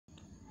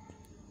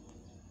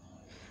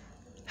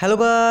Hello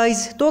guys,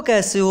 तो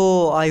कैसे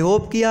हो? आई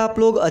होप कि आप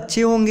लोग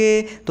अच्छे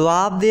होंगे। तो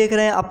आप देख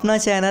रहे हैं अपना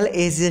चैनल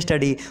एसजी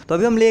स्टडी। तो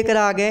अभी हम लेकर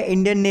आ गए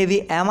इंडियन नेवी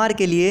एमआर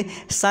के लिए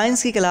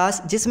साइंस की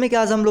क्लास, जिसमें कि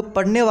आज हम लोग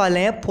पढ़ने वाले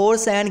हैं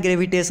फोर्स एंड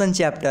ग्रेविटेशन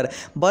चैप्टर,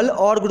 बल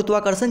और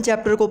गुरुत्वाकर्षण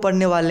चैप्टर को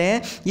पढ़ने वाले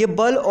हैं। ये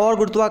बल और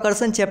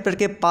गुरुत्वाकर्षण चैप्टर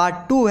के पार्ट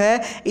 2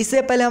 है।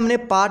 इससे पहले हमने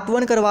पार्ट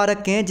 1 करवा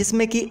रखे हैं,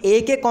 जिसमें कि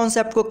एक एक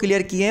कॉन्सेप्ट को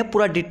क्लियर किए हैं,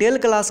 पूरा डिटेल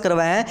क्लास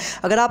करवाए हैं।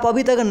 अगर आप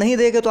अभी तक नहीं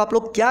देखे तो आप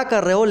लोग क्या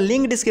कर रहे हो,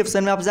 लिंक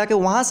डिस्क्रिप्शन में आप जाके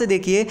वहाँ से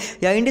देखिए,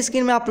 या इंड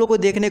स्क्रीन में आप लोग को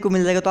देखने को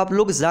मिल जाएगा, तो आप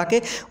लोग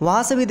जाके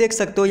वहां से भी देख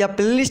सकते हो, या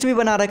प्लेलिस्ट भी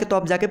बना रखे तो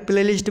आप जाके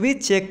प्लेलिस्ट भी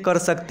चेक कर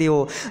सकते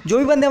हो। जो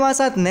भी बंदे हमारे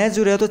साथ नए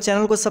जुड़े हो तो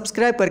चैनल को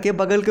सब्सक्राइब करके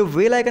बगल के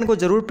बेल आइकन को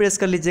जरूर प्रेस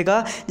कर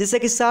लीजिएगा, जिससे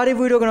कि सारी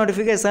वीडियो का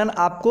नोटिफिकेशन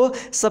आपको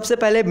सबसे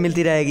पहले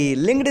मिलती रहेगी।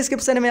 लिंक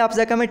डिस्क्रिप्शन में आप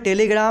जाकर हमें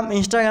टेलीग्राम,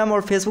 इंस्टाग्राम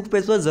और फेसबुक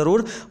पेज पर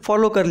जरूर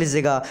फॉलो कर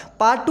लीजिएगा।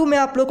 पार्ट 2 में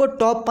आप लोग को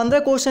टॉप 15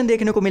 क्वेश्चन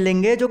देखने को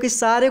मिलेंगे, जो कि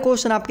सारे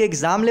क्वेश्चन आपके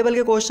एग्जाम लेवल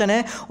के क्वेश्चन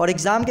है और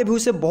एग्जाम के व्यू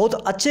से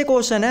बहुत अच्छे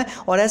क्वेश्चन है,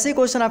 और ऐसे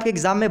क्वेश्चन आपके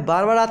एग्जाम में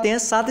बार बार आते हैं।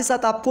 साथ ही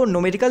साथ आपको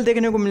न्यूमेरिकल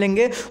देखने को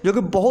मिलेंगे, जो कि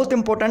बहुत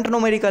इंपॉर्टेंट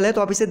न्यूमेरिकल है,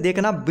 तो आप इसे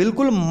देखना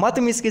बिल्कुल मत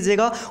मिस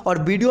कीजिएगा और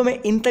वीडियो में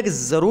इन तक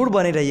जरूर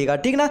बने रहिएगा,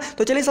 ठीक ना।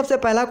 तो चलिए सबसे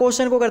पहला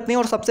क्वेश्चन को करते हैं,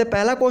 और सबसे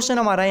पहला क्वेश्चन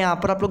हमारा यहाँ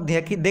पर आप लोग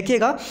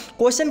देखिएगा।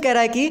 क्वेश्चन कह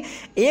रहा है कि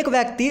एक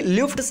व्यक्ति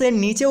लिफ्ट से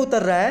नीचे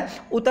उतर रहा है,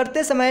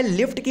 उतरते समय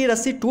लिफ्ट की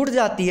रस्सी टूट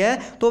जाती है,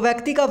 तो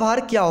व्यक्ति का भार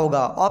क्या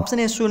होगा? ऑप्शन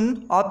ए शून्य,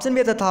 ऑप्शन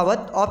बी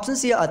तथावत, ऑप्शन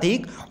सी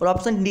अधिक और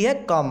ऑप्शन डी है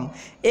कम।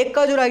 एक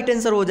का जो राइट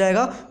आंसर हो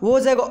जाएगा वो हो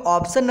जाएगा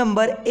ऑप्शन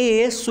नंबर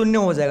ए, शून्य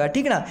हो जाएगा,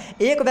 ठीक ना।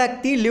 एक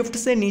व्यक्ति लिफ्ट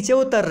से नीचे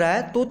उतर रहा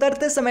है, तो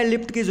उतरते समय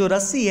लिफ्ट की जो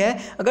रस्सी है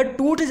अगर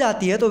टूट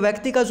जाती है तो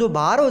व्यक्ति का जो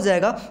भार हो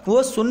जाएगा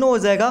वो शून्य हो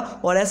जाएगा।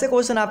 और ऐसे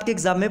क्वेश्चन आपके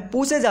एग्जाम में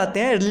पूछे जाते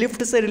हैं,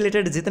 लिफ्ट से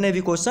रिलेटेड जितने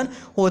भी क्वेश्चन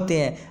होते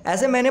हैं।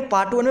 ऐसे मैंने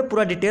पार्ट 1 में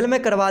पूरा डिटेल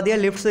में करवा दिया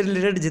लिफ्ट से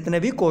रिलेटेड जितने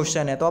भी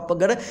क्वेश्चन है, तो आप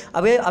अगर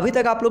अभी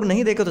तक आप लोग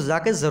नहीं देखे तो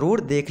जाके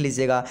जरूर देख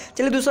लीजिएगा।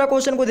 चलिए दूसरा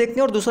क्वेश्चन को देखते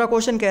हैं, और दूसरा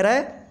क्वेश्चन कह रहा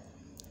है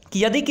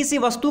कि यदि किसी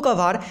वस्तु का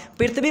भार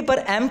पृथ्वी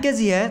पर m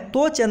kg है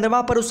तो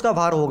चंद्रमा पर उसका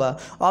भार होगा।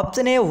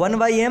 Option A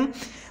 1/m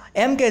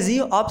kg,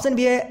 option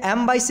B है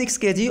m/6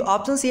 kg,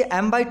 ऑप्शन सी है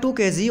m/2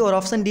 kg और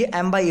ऑप्शन डी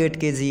m/8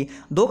 kg।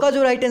 दो का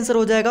जो राइट आंसर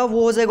हो जाएगा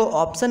वो हो जाएगा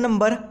option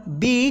number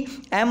B,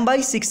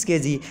 m/6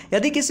 kg।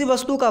 यदि किसी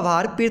वस्तु का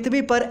भार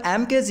पृथ्वी पर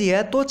m kg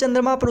है तो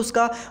चंद्रमा पर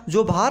उसका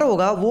जो भार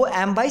होगा वो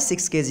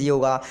m/6 kg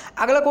होगा।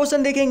 अगला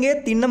क्वेश्चन देखेंगे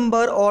 3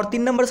 नंबर, और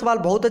 3 नंबर सवाल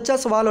बहुत अच्छा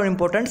सवाल और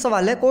इंपॉर्टेंट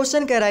सवाल है।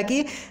 क्वेश्चन कह रहा है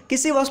कि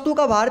किसी वस्तु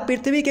का भार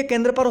पृथ्वी के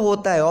केंद्र पर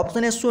होता है।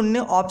 ऑप्शन है शून्य,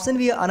 ऑप्शन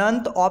बी है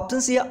अनंत, ऑप्शन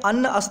सी है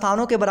अन्य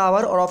स्थानों के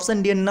बराबर और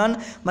ऑप्शन डी है नन,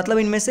 मतलब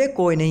इनमें से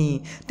कोई नहीं।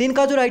 3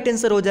 का जो राइट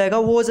आंसर हो जाएगा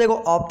वो हो जाएगा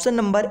ऑप्शन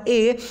नंबर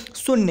ए,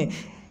 शून्य।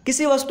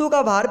 किसी वस्तु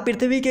का भार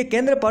पृथ्वी के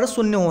केंद्र पर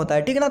शून्य होता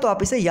है, ठीक है ना, तो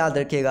आप इसे याद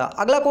रखिएगा।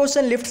 अगला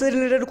क्वेश्चन लिफ्ट से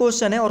रिलेटेड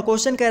क्वेश्चन है, और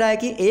क्वेश्चन कह रहा है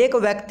कि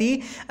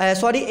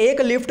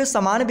एक लिफ्ट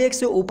समान वेग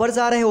से ऊपर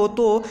जा रहे हो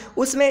तो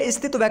उसमें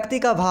स्थित व्यक्ति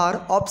का भार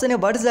ऑप्शन ए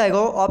बढ़ जाएगा,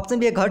 ऑप्शन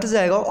बी घट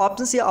जाएगा,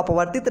 ऑप्शन सी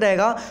अपवर्तित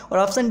रहेगा और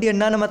ऑप्शन डी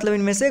नन, मतलब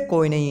इनमें से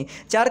कोई नहीं।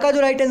 4 का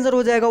जो राइट आंसर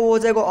हो जाएगा वो हो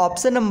जाएगा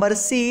ऑप्शन नंबर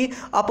सी,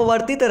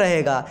 अपवर्तित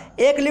रहेगा।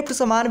 एक लिफ्ट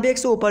समान वेग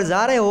से ऊपर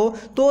जा रहे हो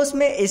तो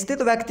उसमें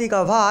स्थित व्यक्ति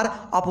का भार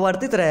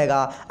अपवर्तित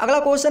रहेगा। अगला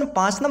क्वेश्चन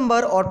 5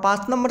 नंबर, और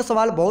 5 नंबर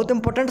सवाल बहुत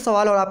इंपॉर्टेंट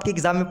सवाल और आपके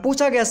एग्जाम में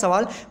पूछा गया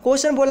सवाल।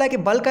 क्वेश्चन बोला है कि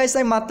बल का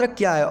ऐसा मात्रक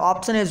क्या है?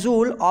 ऑप्शन है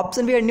जूल,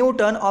 ऑप्शन बी है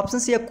न्यूटन, ऑप्शन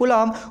सी है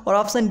कूलम और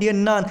ऑप्शन डी है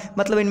नन,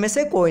 मतलब इनमें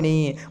से कोई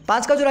नहीं है।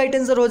 5 का जो राइट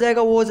आंसर हो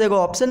जाएगा वो हो जाएगा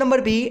ऑप्शन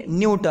नंबर बी,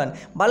 न्यूटन।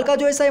 बल का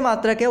जो ऐसा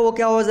मात्रक है वो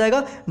क्या हो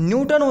जाएगा?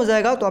 न्यूटन हो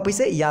जाएगा, तो आप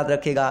इसे याद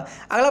रखिएगा।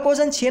 अगला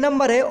क्वेश्चन 6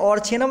 नंबर है, और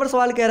 6 नंबर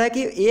सवाल कह रहा है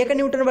कि 1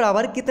 न्यूटन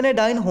बराबर कितने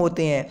डाइन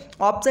होते हैं?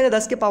 ऑप्शन है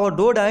 10 के पावर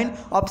 2 डाइन,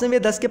 ऑप्शन बी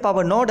 10 के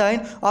पावर 9 डाइन,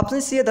 ऑप्शन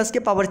सी है 10 के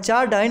पावर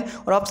 4 डाइन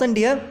और ऑप्शन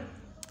डी है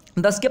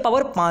 10 के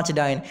पावर 5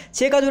 डाइन।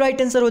 6 का जो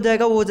राइट आंसर हो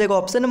जाएगा वो हो जाएगा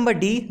ऑप्शन नंबर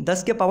डी,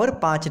 10 के पावर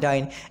 5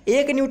 डाइन।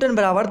 1 न्यूटन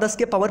बराबर 10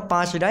 के पावर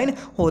 5 डाइन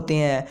होते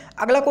हैं।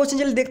 अगला क्वेश्चन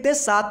चलिए देखते हैं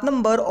 7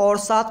 नंबर, और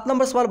 7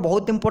 नंबर सवाल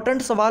बहुत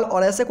इंपॉर्टेंट सवाल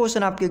और ऐसे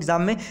क्वेश्चन आपके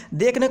एग्जाम में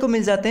देखने को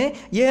मिल जाते हैं।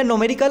 ये है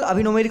न्यूमेरिकल।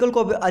 अभी न्यूमेरिकल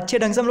को अच्छे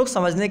ढंग से हम लोग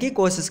समझने की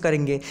कोशिश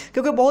करेंगे,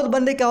 क्योंकि बहुत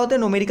बंदे क्या होते हैं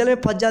न्यूमेरिकल में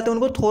फंस जाते हैं,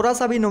 उनको थोड़ा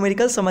सा भी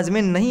न्यूमेरिकल समझ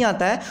में नहीं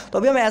आता है। तो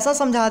अभी हम ऐसा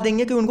समझा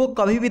देंगे कि उनको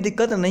कभी भी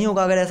दिक्कत नहीं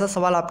होगा अगर ऐसा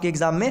सवाल आपके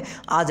एग्जाम में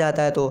आ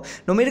जाता है। तो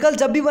न्यूमेरिकल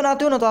जब भी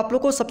बनाते हो ना, तो आप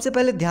लोग को सबसे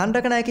पहले ध्यान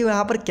रखना है कि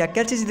यहाँ पर क्या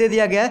क्या चीज दे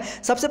दिया गया है।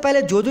 सबसे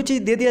पहले जो जो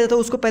चीज दे दिया जाता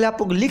है उसको पहले आप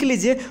लोग लिख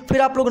लीजिए,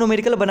 फिर आप लोग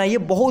न्यूमेरिकल बनाइए,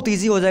 बहुत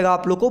इजी हो जाएगा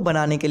आप लोग को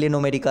बनाने के लिए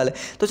न्यूमेरिकल।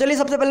 तो चलिए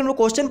सबसे पहले हम लोग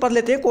क्वेश्चन पढ़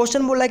लेते हैं।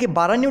 क्वेश्चन बोल रहा है कि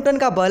 12 न्यूटन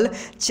का बल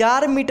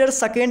 4 मीटर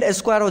सेकेंड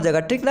स्क्वायर हो जाएगा,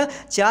 ठीक ना।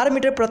 4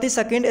 मीटर प्रति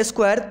सेकेंड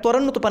स्क्वायर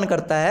त्वरण उत्पन्न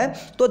करता है,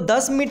 तो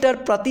 10 मीटर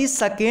प्रति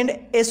सेकेंड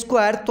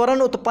स्क्वायर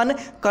त्वरण उत्पन्न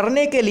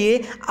करने के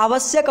लिए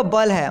आवश्यक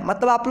बल है।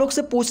 मतलब आप लोग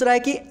से पूछ रहा है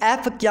कि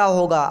एफ क्या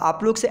होगा,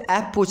 आप लोग से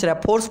एफ पूछ रहा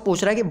है, फोर्स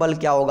पूछ रहा है कि बल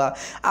क्या होगा।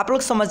 आप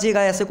लोग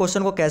समझिएगा ऐसे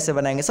क्वेश्चन को कैसे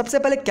बनाएंगे। सबसे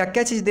पहले क्या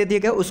क्या चीज दे दिया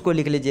गया उसको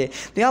लिख लीजिए।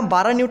 तो यहाँ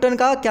 12 न्यूटन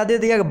का क्या दे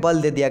दिया गया?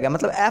 बल दे दिया गया,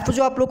 मतलब एफ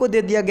जो आप लोग को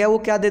दे दिया गया वो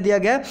क्या दे दिया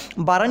गया?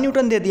 12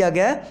 न्यूटन दे दिया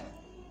गया।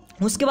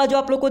 उसके बाद जो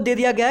आप लोग को दे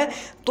दिया गया है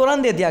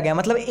त्वरण दे दिया गया है,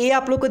 मतलब ए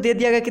आप लोग को दे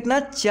दिया गया कितना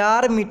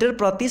 4 मीटर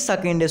प्रति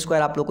सेकंड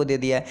स्क्वायर आप लोग को दे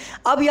दिया है।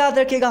 अब याद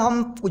रखिएगा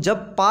हम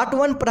जब पार्ट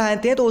 1 पढ़ाए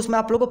थे तो उसमें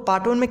आप लोग को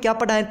पार्ट 1 में क्या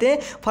पढ़ाए थे,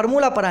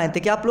 फार्मूला पढ़ाए थे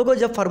कि आप लोग को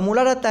जब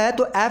फार्मूला रहता है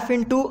तो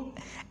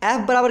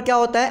एफ बराबर क्या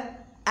होता है,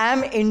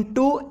 m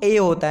इंटू ए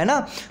होता है ना।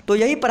 तो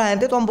यही पढ़ाए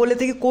थे, तो हम बोले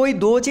थे कि कोई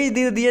दो चीज़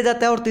दे दिया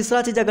जाता है और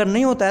तीसरा चीज़ अगर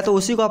नहीं होता है तो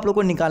उसी को आप लोग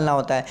को निकालना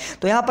होता है।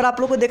 तो यहाँ पर आप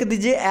लोग को देख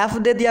दीजिए f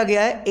दे दिया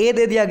गया है, a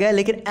दे दिया गया है,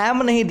 लेकिन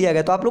m नहीं दिया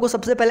गया। तो आप लोग को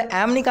सबसे पहले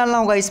m निकालना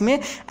होगा इसमें।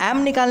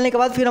 m निकालने के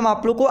बाद फिर हम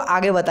आप लोग को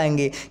आगे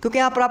बताएंगे, क्योंकि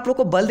यहाँ पर आप लोग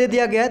को बल दे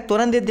दिया गया है,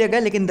 त्वरण दे दिया गया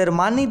है, लेकिन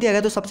द्रव्यमान नहीं दिया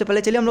गया। तो सबसे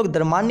पहले चलिए हम लोग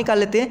द्रव्यमान निकाल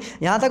लेते हैं।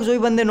 यहाँ तक जो भी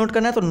बंदे नोट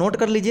करना है तो नोट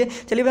कर लीजिए।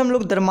 चलिए हम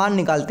लोग द्रव्यमान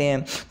निकालते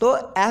हैं। तो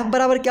f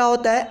बराबर क्या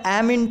होता है,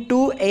 m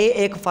इंटू ए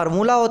एक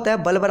फार्मूला होता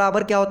है। बल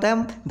बराबर क्या होता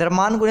है,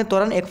 द्रव्यमान गुणे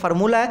त्वरण एक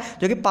फार्मूला है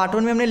जो कि पार्ट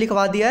 1 में हमने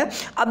लिखवा दिया है।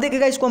 अब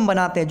देखिएगा इसको हम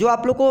बनाते हैं। जो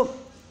आप लोग को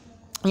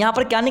यहाँ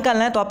पर क्या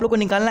निकालना है, तो आप लोग को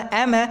निकालना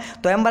m है।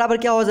 तो m बराबर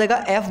क्या हो जाएगा,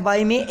 f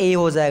बाई में a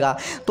हो जाएगा।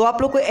 तो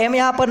आप लोग को m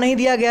यहाँ पर नहीं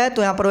दिया गया है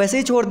तो यहाँ पर वैसे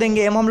ही छोड़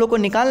देंगे। m हम लोग को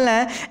निकालना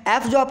है।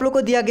 f जो आप लोग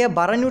को दिया गया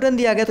 12 न्यूटन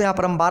दिया गया, तो यहाँ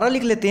पर हम 12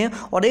 लिख लेते हैं।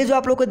 और a जो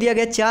आप लोग को दिया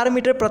गया 4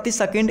 मीटर प्रति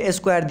सेकंड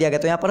स्क्वायर दिया गया,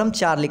 तो यहाँ पर हम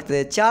 4 लिखते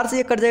हैं। 4 से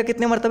ये कट जाएगा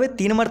कितने मरतबे,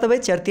 3 मरतबे,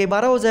 4 3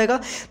 12 हो जाएगा।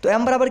 तो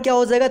m बराबर क्या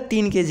हो जाएगा,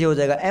 3 kg हो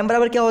जाएगा। m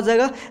बराबर क्या हो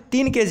जाएगा,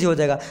 3 kg हो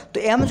जाएगा।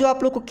 तो m जो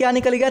आप लोग को क्या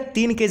निकल गया,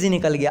 3 kg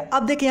निकल गया।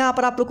 अब देखिए यहाँ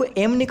पर आप लोग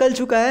को m निकल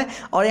चुका है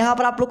और यहाँ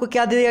पर आप लोग को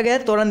क्या दे दिया गया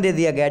है, त्वरण दे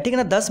दिया गया है, ठीक है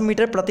ना। 10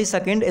 मीटर प्रति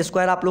सेकंड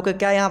स्क्वायर आप लोग को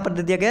क्या यहाँ पर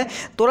दे दिया गया है,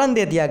 त्वरण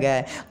दे दिया गया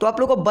है। तो आप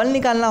लोग को बल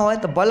निकालना हो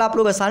तो बल आप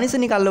लोग आसानी से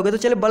निकाल लोगे। तो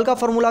चलिए बल का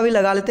फॉर्मूला भी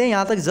लगा लेते हैं,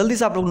 यहाँ तक जल्दी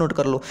से आप लोग नोट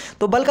कर लो।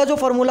 तो बल का जो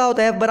फॉर्मूला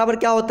होता है बराबर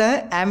क्या होता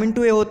है, m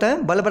इंटू ए होता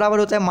है। बल बराबर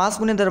होता है मास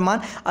गुणे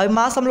द्रव्यमान। अब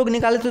मास हम लोग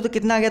निकाले थे तो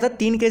कितना आ गया था,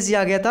 3 kg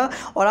आ गया था।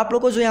 और आप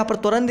लोग को जो यहाँ पर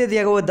त्वरण दे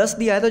दिया गया वो 10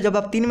 दिया है। तो जब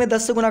आप 3 में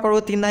 10 से गुना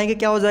करोगे 3 आएंगे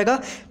क्या हो जाएगा,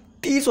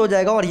 30 हो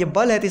जाएगा। और ये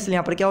बल है तो इसलिए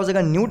यहाँ पर क्या हो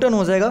जाएगा, न्यूटन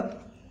हो जाएगा।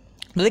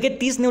 तो देखिए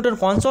 30 न्यूटन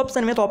कौन सा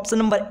ऑप्शन में, तो ऑप्शन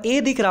नंबर ए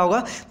दिख रहा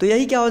होगा। तो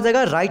यही क्या हो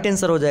जाएगा, राइट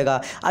आंसर हो जाएगा।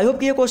 आई होप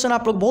कि ये क्वेश्चन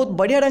आप लोग बहुत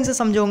बढ़िया ढंग से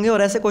समझे होंगे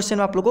और ऐसे क्वेश्चन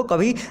में आप लोग को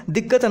कभी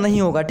दिक्कत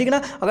नहीं होगा, ठीक है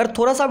ना। अगर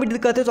थोड़ा सा भी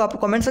दिक्कत है तो आप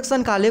कमेंट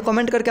सेक्शन का ले,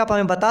 कमेंट करके आप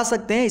हमें बता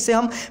सकते हैं। इसे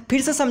हम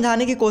फिर से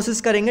समझाने की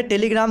कोशिश करेंगे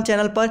टेलीग्राम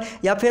चैनल पर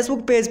या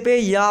फेसबुक पेज पर,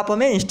 या आप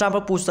हमें इंस्टा पर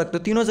पूछ सकते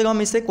हो। तीनों जगह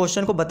हम इसे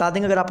क्वेश्चन को बता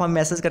देंगे अगर आप हमें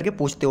मैसेज करके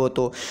पूछते हो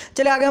तो।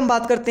 चलिए आगे हम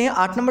बात करते हैं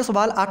 8 नंबर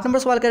सवाल। 8 नंबर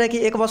सवाल कह रहा है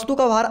कि एक वस्तु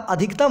का भार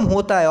अधिकतम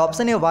होता है,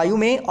 ऑप्शन ए वायु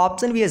में,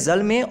 ऑप्शन बी है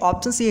जल में,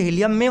 ऑप्शन सी है हीलियम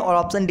में और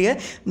ऑप्शन है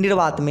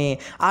निर्वात में।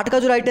 8 का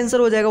जो राइट आंसर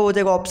हो जाएगा वो हो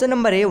जाएगा ऑप्शन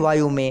नंबर ए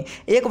वायु में।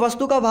 एक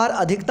वस्तु का भार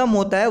अधिकतम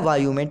होता है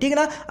वायु में, ठीक है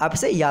ना, आप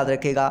इसे याद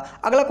रखेगा।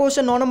 अगला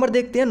क्वेश्चन 9 नंबर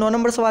देखते हैं। 9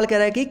 नंबर सवाल कह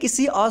रहा है कि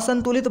किसी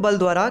असंतुलित बल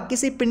द्वारा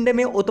किसी पिंड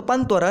में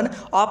उत्पन्न त्वरण,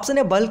 ऑप्शन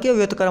ए बल के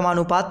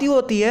व्युत्क्रमानुपाती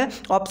होती है,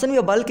 ऑप्शन बी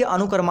बल के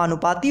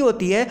अनुक्रमानुपाती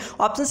होती है,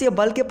 ऑप्शन सी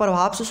बल के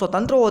प्रभाव से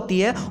स्वतंत्र होती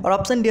है और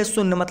ऑप्शन डी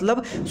शून्य,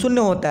 मतलब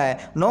शून्य होता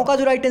है। 9 का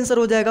जो राइट आंसर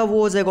हो जाएगा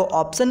वो हो जाएगा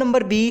ऑप्शन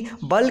नंबर बी,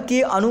 बल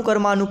के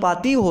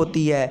अनुक्रमानुपाती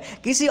होती है।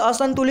 किसी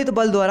असंतुलित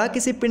बल द्वारा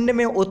किसी पिंड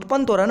में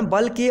उत्पन्न त्वरण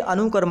बल के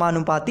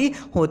अनुक्रमानुपाती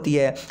होती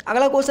है।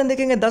 अगला क्वेश्चन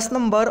देखेंगे 10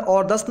 नंबर,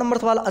 और 10 नंबर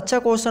सवाल अच्छा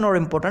क्वेश्चन और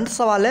इंपॉर्टेंट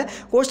सवाल है।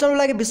 क्वेश्चन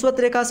बोला कि विषुवत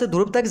रेखा से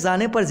ध्रुव तक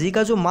जाने पर जी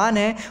का जो मान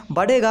है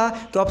बढ़ेगा,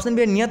 कि ऑप्शन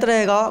बी नियत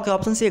रहेगा, कि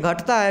ऑप्शन सी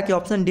घटता है, कि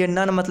ऑप्शन डी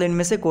नन, मतलब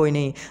इनमें से कोई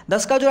नहीं।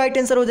 10 का जो राइट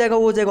आंसर हो जाएगा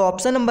वो हो जाएगा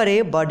ऑप्शन नंबर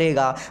ए,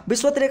 बढ़ेगा।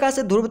 विषुवत रेखा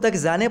से ध्रुव तक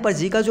जाने पर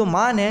जी का जो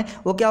मान है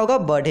वो क्या होगा,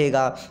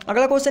 बढ़ेगा।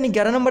 अगला क्वेश्चन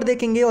 11 नंबर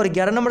देखेंगे, और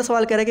 11 नंबर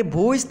सवाल कह रहा है कि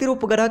भू स्थिर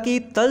उपग्रह की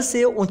तल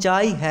से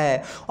ऊंचाई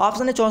है,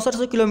 ऑप्शन है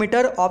 6400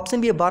 किलोमीटर,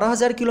 ऑप्शन बी है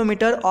 12,000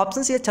 किलोमीटर,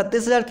 ऑप्शन सी है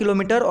 36,000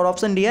 किलोमीटर और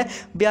ऑप्शन डी है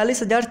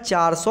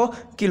 42,400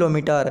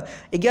 किलोमीटर।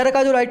 11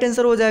 का जो राइट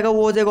आंसर हो जाएगा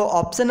वो हो जाएगा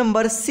ऑप्शन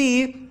नंबर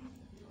सी,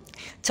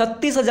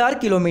 36,000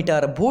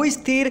 किलोमीटर। भू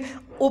स्थिर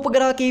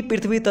उपग्रह की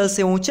पृथ्वी तल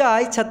से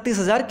ऊंचाई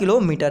 36,000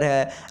 किलोमीटर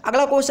है।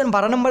 अगला क्वेश्चन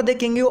 12 नंबर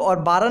देखेंगे, और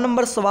 12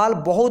 नंबर सवाल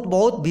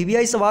बहुत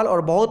वीवीआई सवाल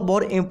और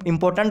बहुत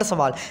इंपॉर्टेंट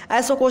सवाल।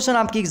 ऐसे क्वेश्चन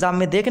आपकी एग्जाम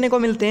में देखने को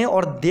मिलते हैं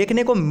और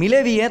देखने को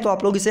मिले भी हैं, तो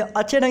आप लोग इसे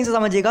अच्छे ढंग से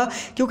समझिएगा,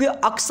 क्योंकि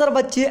अक्सर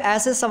बच्चे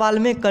ऐसे सवाल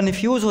में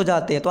कन्फ्यूज हो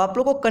जाते हैं। तो आप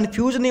लोग को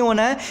कन्फ्यूज नहीं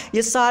होना है,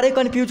 ये सारे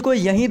कन्फ्यूज को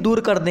यहीं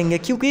दूर कर देंगे,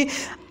 क्योंकि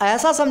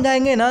ऐसा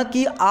समझाएंगे ना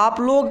कि आप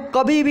लोग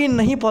कभी भी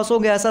नहीं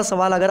फंसोगे ऐसा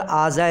सवाल अगर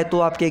आ जाए तो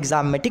आपके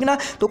एग्जाम में, ठीक ना।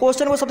 तो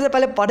क्वेश्चन को सबसे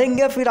पहले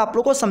पढ़ेंगे, फिर आप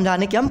लोग को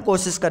समझाने की हम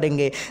कोशिश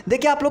करेंगे।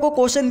 देखिए आप लोग को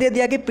क्वेश्चन दे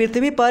दिया कि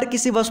पृथ्वी पर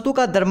किसी वस्तु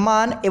का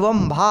द्रव्यमान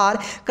एवं भार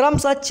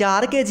क्रमशः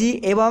 4 kg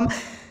एवं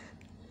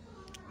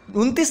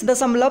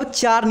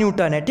 29.4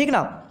 न्यूटन है, ठीक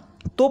ना।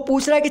 तो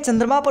पूछ रहा है कि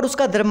चंद्रमा पर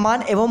उसका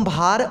द्रव्यमान एवं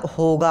भार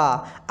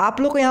होगा। आप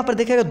लोग को यहाँ पर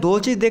देखिएगा दो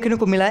चीज़ देखने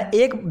को मिला है,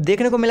 एक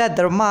देखने को मिला है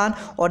द्रव्यमान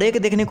और एक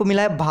देखने को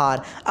मिला है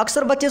भार।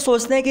 अक्सर बच्चे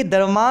सोचते हैं कि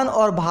द्रव्यमान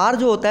और भार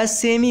जो होता है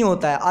सेम ही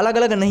होता है, अलग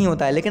अलग नहीं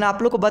होता है, लेकिन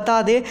आप लोग को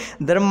बता दे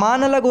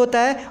द्रव्यमान अलग होता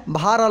है,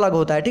 भार अलग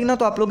होता है, ठीक ना।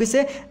 तो आप लोग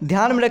इसे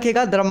ध्यान में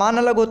रखिएगा, द्रव्यमान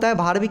अलग होता है,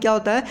 भार भी क्या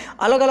होता है,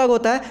 अलग अलग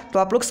होता है। तो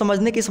आप लोग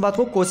समझने की इस बात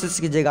को कोशिश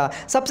कीजिएगा।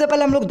 सबसे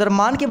पहले हम लोग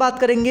द्रव्यमान की बात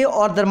करेंगे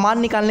और द्रव्यमान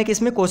निकालने की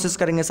इसमें कोशिश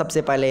करेंगे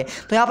सबसे पहले।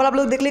 तो यहाँ पर आप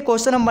लोग देख लीजिए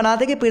क्वेश्चन हम बना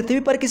कि पृथ्वी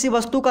पर किसी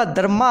वस्तु का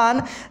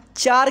द्रव्यमान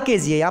 4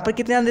 kg है। यहाँ पर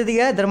कितना दे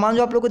दिया है, द्रव्यमान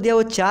जो आप लोग को दिया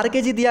वो 4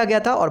 kg दिया गया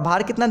था और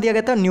भार कितना दिया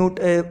गया था,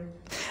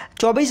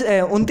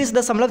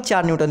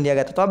 29.4 न्यूटन दिया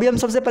गया था। तो अभी हम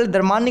सबसे पहले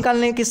द्रव्यमान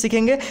निकालने की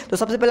सीखेंगे। तो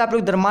सबसे पहले आप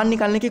लोग द्रव्यमान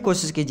निकालने की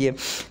कोशिश कीजिए।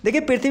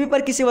 देखिए पृथ्वी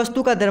पर किसी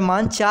वस्तु का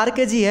द्रव्यमान 4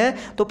 kg है,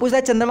 तो पूछता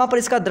है चंद्रमा पर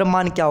इसका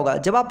द्रव्यमान क्या होगा।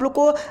 जब आप लोग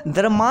को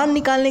द्रव्यमान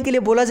निकालने के लिए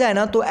बोला जाए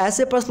ना, तो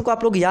ऐसे प्रश्न को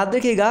आप लोग याद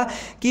रखिएगा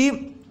कि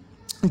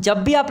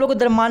जब भी आप लोग को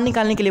द्रव्यमान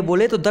निकालने के लिए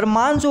बोले तो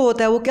द्रव्यमान जो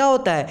होता है वो क्या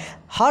होता है,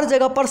 हर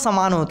जगह पर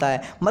समान होता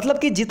है। मतलब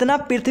कि जितना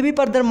पृथ्वी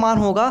पर द्रव्यमान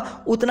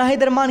होगा उतना ही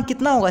द्रव्यमान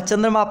कितना होगा,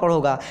 चंद्रमा पर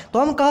होगा। तो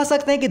हम कह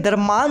सकते हैं कि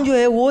द्रव्यमान जो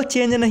है वो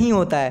चेंज नहीं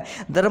होता है।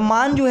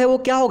 द्रव्यमान जो है वो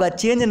क्या होगा,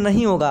 चेंज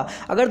नहीं होगा।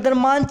 अगर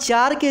द्रव्यमान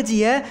 4 kg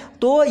है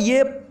तो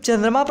ये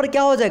चंद्रमा पर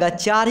क्या हो जाएगा,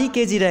 4 ही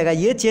kg रहेगा,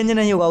 ये चेंज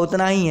नहीं होगा,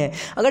 उतना ही है।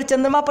 अगर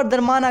चंद्रमा पर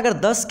द्रव्यमान अगर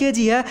 10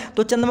 kg है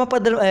तो चंद्रमा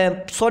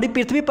पर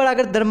पृथ्वी पर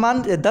अगर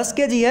द्रव्यमान 10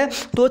 kg है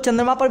तो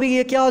चंद्रमा पर भी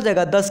ये क्या हो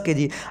जाएगा, 10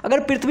 kg। अगर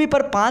पृथ्वी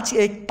पर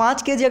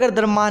 5 kg अगर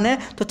द्रव्यमान है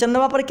तो चंद्रमा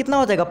पर कितना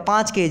हो जाएगा,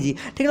 5 kg।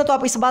 ठीक है, तो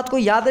आप इस बात को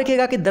याद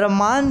रखिएगा कि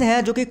द्रव्यमान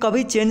है जो कि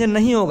कभी चेंज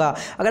नहीं होगा।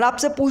 अगर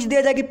आपसे पूछ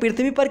दिया जाए कि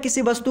पृथ्वी पर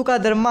किसी वस्तु का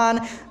द्रव्यमान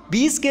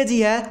 20 kg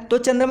है तो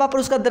चंद्रमा पर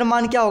उसका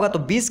द्रव्यमान क्या होगा, तो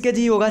 20 kg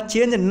ही होगा,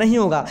 चेंज नहीं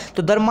होगा।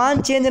 तो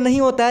द्रव्यमान चेंज नहीं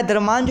होता है,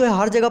 द्रव्यमान जो है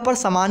हर जगह पर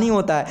समान ही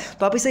होता है।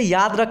 तो आप इसे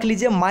याद रख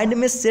लीजिए, माइंड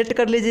में सेट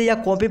कर लीजिए या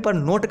कॉपी पर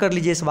नोट कर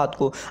लीजिए इस बात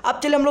को। अब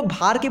चलिए हम लोग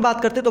भार की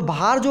बात करते हैं। तो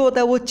भार जो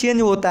होता है वो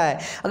चेंज होता है।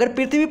 अगर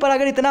पृथ्वी पर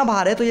अगर इतना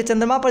भार है तो ये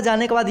चंद्रमा पर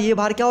जाने के बाद ये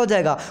भार क्या हो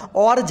जाएगा,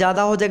 और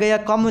ज़्यादा हो जाएगा या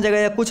कम हो जाएगा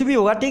या कुछ भी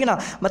होगा। ठीक ना,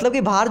 मतलब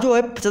कि भार जो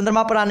है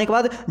चंद्रमा पर आने के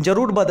बाद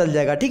जरूर बदल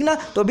जाएगा। ठीक ना,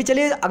 तो अभी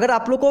चलिए अगर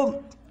आप लोग को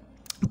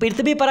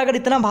पृथ्वी पर अगर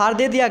इतना भार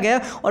दे दिया गया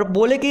और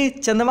बोले कि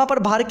चंद्रमा पर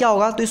भार क्या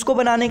होगा, तो इसको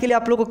बनाने के लिए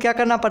आप लोग को क्या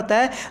करना पड़ता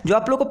है, जो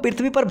आप लोग को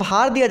पृथ्वी पर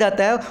भार दिया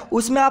जाता है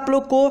उसमें आप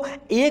लोग को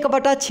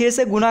 1/6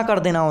 से गुना कर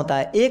देना होता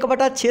है।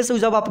 1/6 से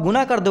जब आप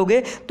गुना कर दोगे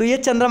तो ये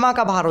चंद्रमा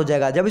का भार हो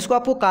जाएगा। जब इसको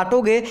आपको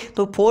काटोगे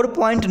तो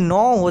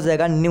 4.9 हो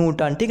जाएगा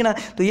न्यूटन। ठीक ना,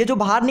 तो ये जो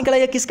भार निकला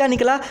ये किसका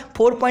निकला,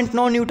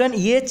 4.9 न्यूटन,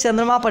 ये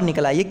चंद्रमा पर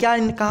निकला। ये क्या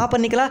कहाँ पर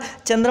निकला,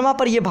 चंद्रमा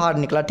पर ये भार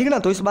निकला। ठीक ना,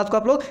 तो इस बात को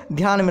आप लोग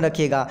ध्यान में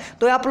रखिएगा।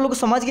 तो आप लोग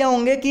समझ गए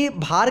होंगे कि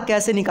भार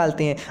कैसे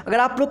निकालते हैं। अगर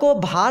आप लोग को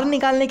भार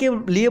निकालने के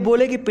लिए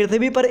बोले कि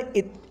पृथ्वी पर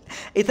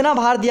इतना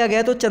भार दिया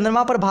गया तो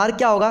चंद्रमा पर भार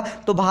क्या होगा,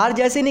 तो भार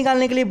जैसे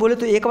निकालने के लिए बोले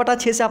तो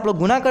 1/6 से आप लोग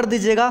गुना कर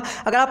दीजिएगा।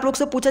 अगर आप लोग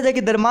से पूछा जाए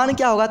कि द्रव्यमान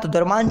क्या होगा, तो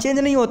द्रव्यमान चेंज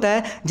नहीं होता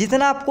है,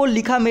 जितना आपको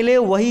लिखा मिले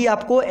वही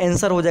आपको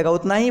आंसर हो जाएगा,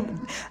 उतना ही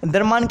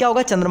द्रव्यमान क्या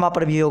होगा, चंद्रमा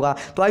पर भी होगा।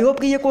 तो आई होप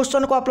कि ये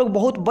क्वेश्चन को आप लोग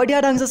बहुत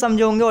बढ़िया ढंग से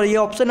समझे होंगे और ये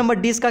ऑप्शन नंबर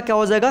डी इसका क्या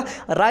हो जाएगा,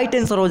 राइट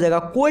आंसर हो जाएगा।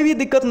 कोई भी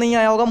दिक्कत नहीं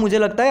आया होगा मुझे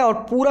लगता है, और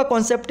पूरा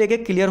कॉन्सेप्ट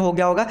एक क्लियर हो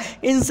गया होगा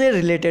इनसे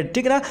रिलेटेड।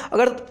 ठीक ना,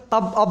 अगर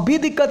अब भी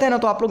दिक्कत है ना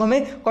तो आप लोग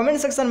हमें कमेंट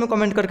सेक्शन में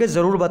कमेंट करके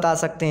जरूर बता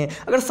सकते हैं।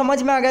 अगर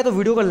समझ में आ गया तो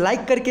वीडियो को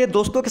लाइक करके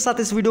दोस्तों के साथ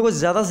इस वीडियो को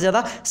ज़्यादा से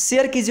ज़्यादा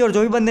शेयर कीजिए, और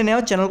जो भी बंदे नए हो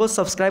चैनल को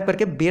सब्सक्राइब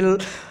करके बेल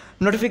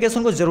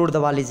नोटिफिकेशन को जरूर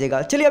दबा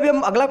लीजिएगा। चलिए अभी हम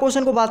अगला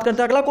क्वेश्चन को बात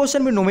करते हैं। अगला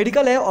क्वेश्चन भी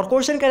न्यूमेरिकल है और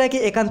क्वेश्चन कह रहा है कि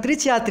एक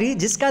अंतरिक्ष यात्री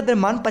जिसका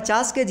द्रव्यमान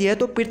 50 kg है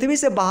तो पृथ्वी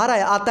से बाहर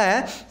आता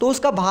है तो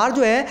उसका भार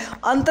जो है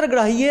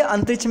अंतर्ग्रहीय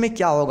अंतरिक्ष में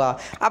क्या होगा।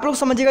 आप लोग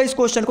समझिएगा इस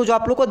क्वेश्चन को। जो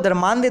आप लोग को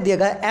द्रव्यमान दे दिया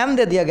गया है, एम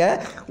दे दिया गया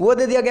है, वो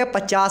दे दिया गया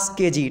 50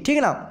 kg। ठीक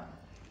है ना,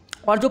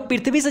 और जो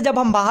पृथ्वी से जब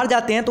हम बाहर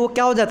जाते हैं तो वो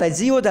क्या हो जाता है,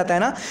 जी हो जाता है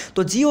ना।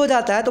 तो जी हो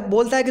जाता है तो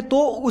बोलता है कि तो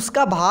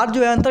उसका भार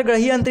जो है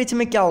अंतर्ग्रहीय अंतरिक्ष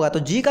में क्या होगा। तो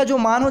जी का जो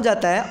मान हो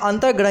जाता है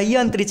अंतर्ग्रहीय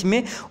अंतरिक्ष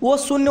में वो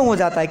 0 हो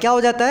जाता है। क्या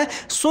हो जाता है,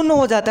 0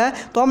 हो जाता है।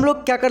 तो हम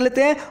लोग क्या कर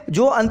लेते हैं,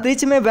 जो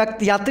अंतरिक्ष में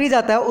यात्री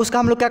जाता है उसका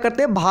हम लोग क्या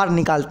करते हैं, भार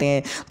निकालते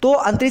हैं। तो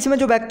अंतरिक्ष में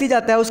जो व्यक्ति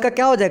जाता है उसका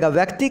क्या हो जाएगा,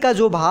 व्यक्ति का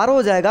जो भार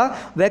हो जाएगा,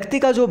 व्यक्ति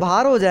का जो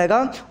भार हो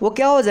जाएगा वो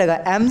क्या हो जाएगा,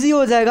 mg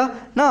हो जाएगा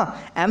ना,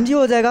 mg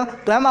हो जाएगा।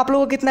 तो हम आप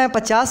लोगों को कितना है,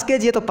 50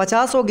 kg है तो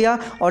 50 हो गया।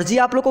 और जी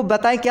आप लोग को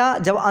बताएं क्या,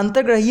 जब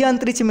अंतर्ग्रहीय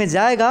अंतरिक्ष में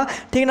जाएगा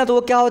ठीक ना, तो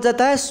वो क्या हो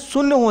जाता है,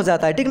 0 हो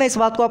जाता है। ठीक ना, इस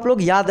बात को आप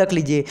लोग याद रख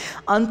लीजिए।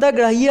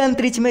 अंतर्ग्रहीय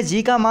अंतरिक्ष में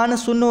जी का मान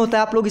 0 होता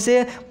है। आप लोग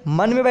इसे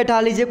मन में बैठा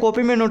लीजिए,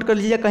 कॉपी में नोट कर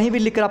लीजिए, कहीं भी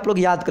लिखकर आप लोग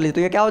याद कर लीजिए।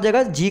 तो ये क्या हो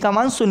जाएगा, जी का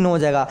मान 0 हो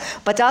जाएगा।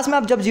 50 में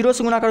आप जब 0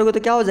 से गुना करोगे तो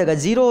क्या हो जाएगा,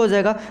 0 हो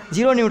जाएगा,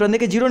 0 न्यूटन।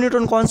 देखिए 0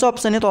 न्यूटन कौन सा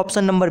ऑप्शन है, तो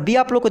ऑप्शन नंबर बी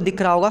आप लोग को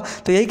दिख रहा होगा।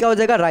 तो यही क्या हो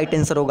जाएगा, राइट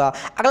आंसर होगा।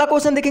 अगला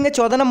क्वेश्चन देखेंगे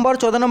 14 नंबर।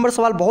 14 नंबर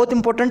सवाल बहुत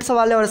इंपॉर्टेंट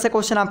सवाल है और ऐसे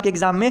क्वेश्चन आपके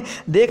एग्जाम में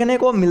देखने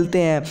को मिलते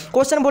हैं।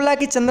 क्वेश्चन बोल रहा है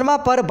कि चंद्रमा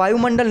पर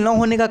वायुमंडल न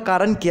होने का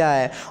कारण क्या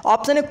है।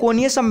 ऑप्शन है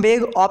कोणीय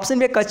संवेग, ऑप्शन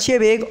बी कक्षीय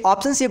वेग,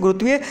 ऑप्शन सी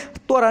गुरुत्वीय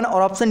त्वरण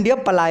और ऑप्शन डी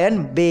पलायन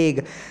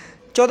वेग।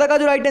 14 का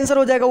जो राइट आंसर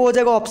हो जाएगा वो हो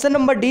जाएगा ऑप्शन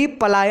नंबर डी,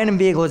 पलायन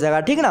वेग हो जाएगा।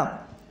 ठीक ना,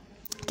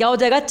 क्या हो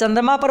जाएगा,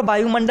 चंद्रमा पर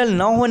वायुमंडल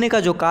न होने का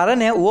जो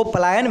कारण है वो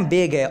पलायन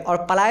वेग है। और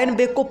पलायन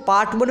वेग को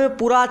पार्ट 1 में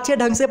पूरा अच्छे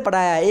ढंग से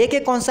पढ़ाया है, एक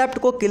एक कॉन्सेप्ट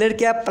को क्लियर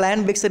किया।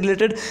 पलायन वेग से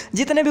रिलेटेड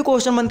जितने भी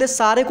क्वेश्चन बनते हैं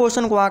सारे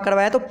क्वेश्चन को वहाँ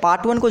करवाया। तो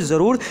पार्ट 1 को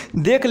जरूर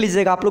देख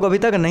लीजिएगा आप लोग अभी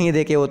तक नहीं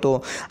देखे हो तो।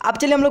 अब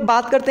चलिए हम लोग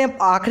बात करते हैं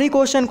आखिरी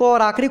क्वेश्चन को,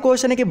 और आखिरी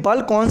क्वेश्चन है कि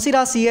बल कौन सी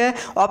राशि है।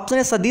 ऑप्शन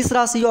है सदिश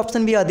राशि,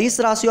 ऑप्शन बी अदिश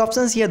राशि,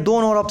 ऑप्शन सी है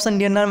दोनों, और ऑप्शन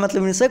डी नर,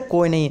 मतलब इनसे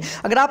कोई नहीं।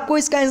 अगर आपको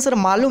इसका आंसर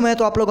मालूम है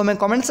तो आप लोग हमें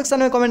कमेंट सेक्शन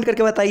में कमेंट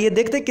करके बताइए।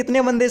 देखते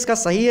कितने बंदे इसका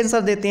सही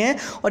आंसर देते लेते हैं।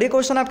 और ये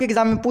क्वेश्चन आपके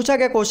एग्जाम में पूछा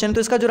गया क्वेश्चन,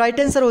 तो इसका जो राइट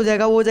आंसर हो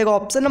जाएगा वो हो जाएगा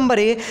ऑप्शन नंबर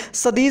ए,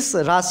 सदिश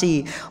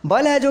राशि।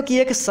 बल है जो कि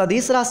एक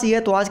सदिश राशि है।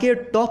 तो आज के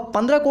टॉप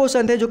 15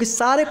 क्वेश्चन थे जो कि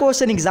सारे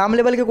क्वेश्चन एग्जाम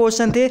लेवल के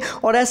क्वेश्चन थे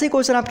और ऐसे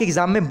क्वेश्चन आपके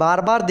एग्जाम में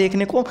बार बार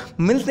देखने को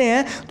मिलते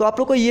हैं। तो आप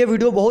लोग को ये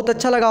वीडियो बहुत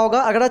अच्छा लगा होगा।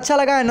 अगर अच्छा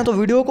लगा है ना तो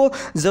वीडियो को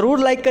जरूर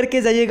लाइक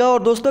करके जाइएगा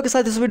और दोस्तों के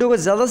साथ इस वीडियो को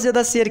ज़्यादा से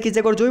ज़्यादा शेयर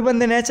कीजिएगा और जो भी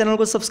बंदे नए चैनल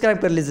को सब्सक्राइब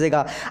कर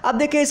लीजिएगा। अब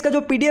देखिए इसका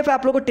जो PDF है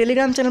आप लोग को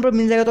टेलीग्राम चैनल पर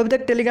मिल जाएगा। तो अभी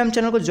तक टेलीग्राम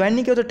चैनल को ज्वाइन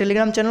नहीं किया तो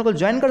टेलीग्राम चैनल को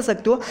ज्वाइन कर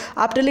सकते हो।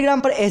 आप टेलीग्राम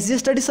पर SG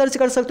स्टडी सर्च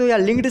कर सकते हो या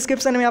लिंक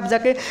डिस्क्रिप्शन में आप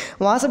जाके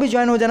वहाँ से भी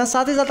ज्वाइन हो जाना।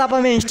 साथ ही साथ आप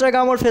हमें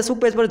इंस्टाग्राम और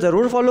फेसबुक पेज पर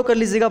जरूर फॉलो कर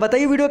लीजिएगा।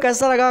 बताइए वीडियो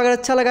कैसा लगा, अगर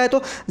अच्छा लगा है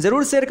तो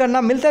जरूर शेयर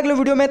करना। मिलते हैं अगले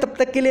वीडियो में, तब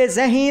तक के लिए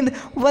जय हिंद,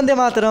 वंदे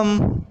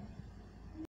मातरम।